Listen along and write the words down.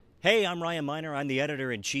Hey, I'm Ryan Miner. I'm the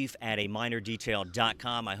editor-in-chief at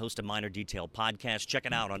aminordetail.com. I host a Minor Detail podcast. Check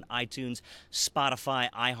it out on iTunes,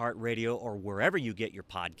 Spotify, iHeartRadio, or wherever you get your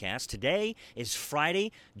podcasts. Today is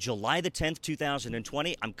Friday, July the 10th,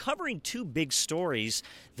 2020. I'm covering two big stories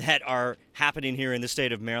that are happening here in the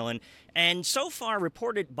state of Maryland, and so far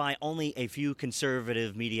reported by only a few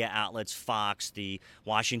conservative media outlets, Fox, the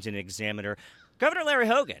Washington Examiner. Governor Larry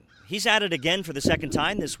Hogan, he's at it again for the second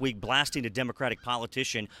time this week, blasting a Democratic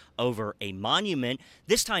politician over a monument.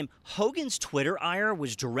 This time, Hogan's Twitter ire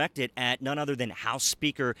was directed at none other than House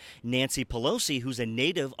Speaker Nancy Pelosi, who's a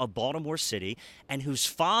native of Baltimore City and whose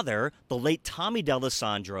father, the late Tommy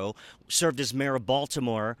D'Alessandro, served as mayor of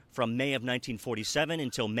Baltimore from May of 1947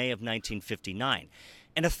 until May of 1959.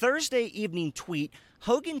 In a Thursday evening tweet,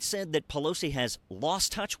 Hogan said that Pelosi has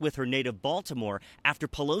lost touch with her native Baltimore after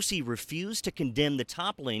Pelosi refused to condemn the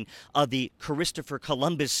toppling of the Christopher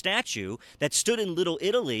Columbus statue that stood in Little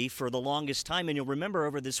Italy for the longest time. And you'll remember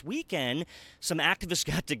over this weekend, some activists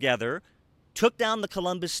got together, took down the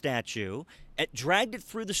Columbus statue, dragged it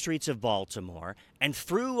through the streets of Baltimore, and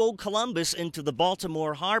threw old Columbus into the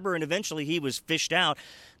Baltimore harbor, and eventually he was fished out.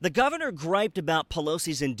 The governor griped about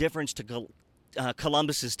Pelosi's indifference to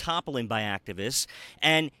Columbus's toppling by activists,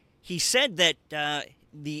 and he said that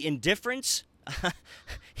the indifference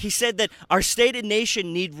he said that our state and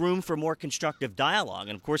nation need room for more constructive dialogue,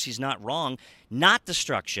 and of course he's not wrong, not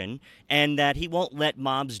destruction, and that he won't let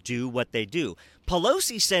mobs do what they do.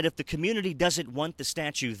 Pelosi said if the community doesn't want the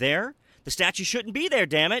statue there, the statue shouldn't be there,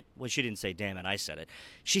 damn it. Well, she didn't say damn it, I said it.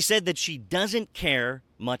 She said that she doesn't care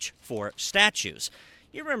much for statues.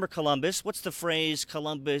 You remember Columbus. What's the phrase?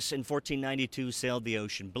 Columbus in 1492 sailed the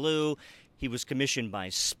ocean blue. He was commissioned by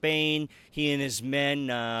Spain. He and his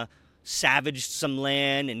men savaged some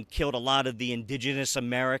land and killed a lot of the indigenous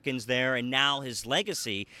Americans there, and now his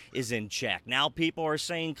legacy is in check. Now people are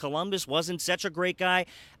saying Columbus wasn't such a great guy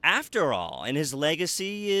after all, and his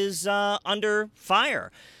legacy is under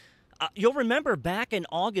fire. You'll remember back in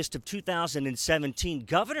August of 2017,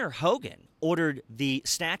 Governor Hogan ordered the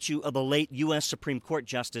statue of the late U.S. Supreme Court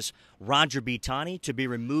Justice Roger B. Taney to be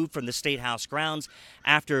removed from the State House grounds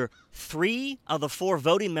after 3 of the 4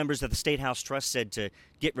 voting members of the State House Trust said to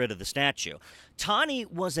get rid of the statue. Taney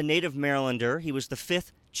was a native Marylander. He was the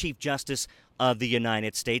 5th Chief Justice of the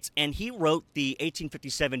United States, and he wrote the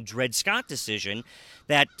 1857 Dred Scott decision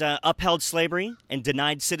that upheld slavery and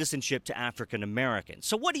denied citizenship to African Americans.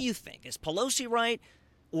 So what do you think? Is Pelosi right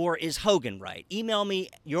or is Hogan right? Email me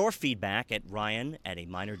your feedback at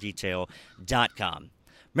ryan@aminordetail.com.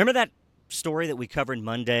 Remember that story that we covered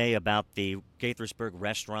Monday about the Gaithersburg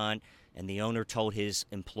restaurant and the owner told his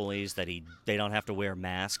employees that they don't have to wear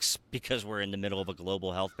masks because we're in the middle of a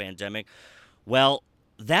global health pandemic? Well,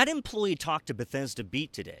 that employee talked to Bethesda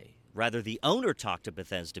Beat today. Rather, the owner talked to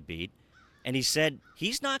Bethesda Beat, and he said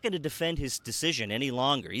he's not going to defend his decision any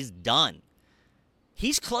longer. He's done.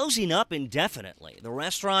 He's closing up indefinitely. The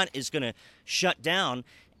restaurant is going to shut down,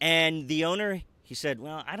 and the owner, he said,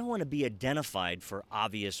 well, I don't want to be identified for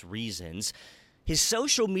obvious reasons. His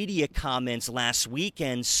social media comments last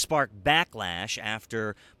weekend sparked backlash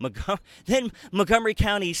after then Montgomery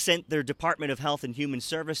County sent their Department of Health and Human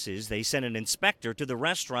Services. They sent an inspector to the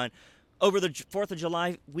restaurant over the 4th of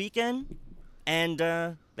July weekend, and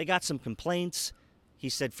they got some complaints. He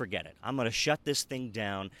said, forget it. I'm going to shut this thing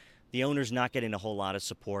down. The owner's not getting a whole lot of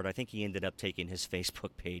support. I think he ended up taking his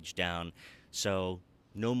Facebook page down. So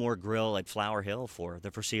no more grill at Flower Hill for the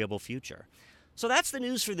foreseeable future. So that's the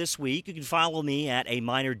news for this week. You can follow me at A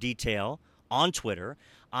Minor Detail on Twitter.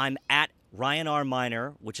 I'm at Ryan R.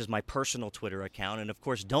 Miner, which is my personal Twitter account. And, of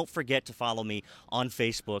course, don't forget to follow me on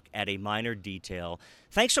Facebook at A Minor Detail.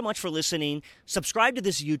 Thanks so much for listening. Subscribe to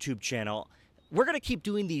this YouTube channel. We're going to keep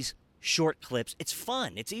doing these short clips. It's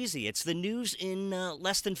fun. It's easy. It's the news in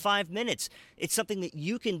less than 5 minutes. It's something that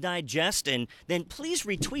you can digest, and then please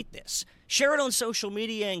retweet this. Share it on social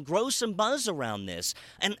media and grow some buzz around this.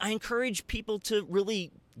 And I encourage people to really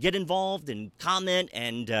get involved and comment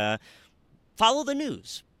and follow the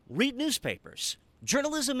news. Read newspapers.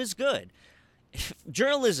 Journalism is good.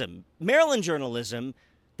 Journalism, Maryland journalism,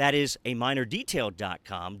 that is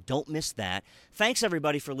aminordetail.com. Don't miss that. Thanks,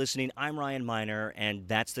 everybody, for listening. I'm Ryan Miner, and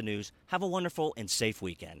that's the news. Have a wonderful and safe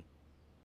weekend.